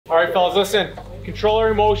All right, fellas, listen. Control our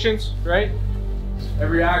emotions, right?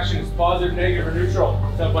 Every action is positive, negative, or neutral.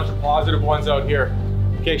 Let's have a bunch of positive ones out here.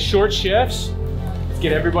 Okay, short shifts. Let's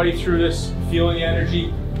get everybody through this, feeling the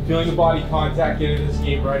energy, feeling the body contact, get into this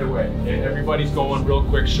game right away. Okay, everybody's going real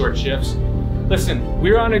quick, short shifts. Listen,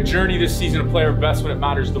 we're on a journey this season to play our best when it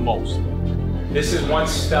matters the most. This is one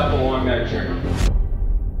step along that journey.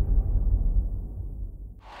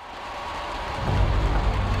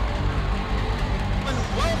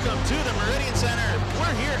 Welcome to the Meridian Center.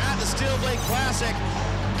 We're here at the Steel Blade Classic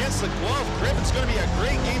against the Guelph Griffins. It's going to be a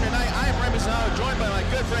great game tonight. I am Remy Zano, joined by my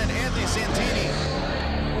good friend Anthony Santini.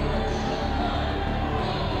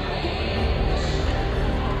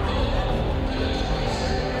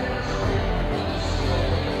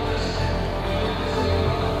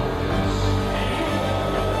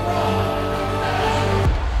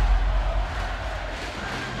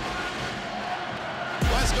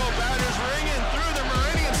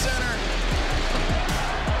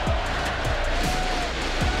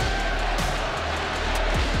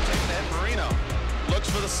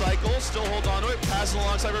 For the cycle, still holds on to it, passes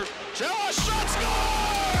alongside her. Shot, score!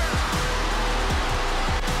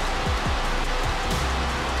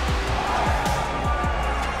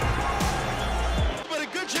 But a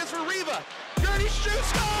good chance for Riva. Gurney shoots,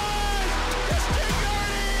 scores! Yes,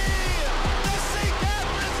 Gurney! The St.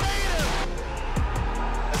 Catherine's native!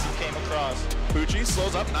 As he came across, Pucci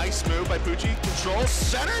slows up, nice move by Pucci. Controls,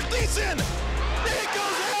 center, Thiessen! It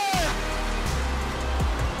goes in!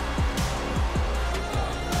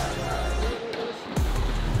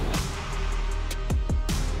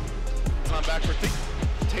 Back for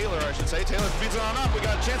Taylor, I should say. Taylor feeds it on up. We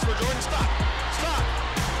got a chance for Jordan. Stop.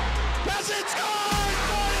 Pass it. Score!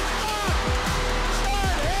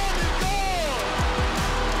 Start, hand and goal!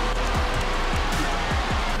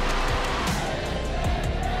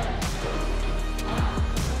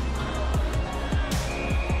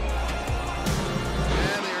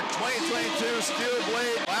 And they're 2022 Steel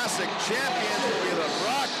Blade Classic champions will be the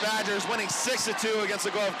Brock Badgers, winning 6-2 against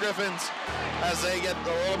the Guelph Griffins, as they get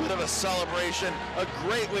a little bit of a celebration. A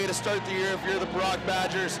great way to start the year if you're the Brock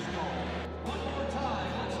Badgers.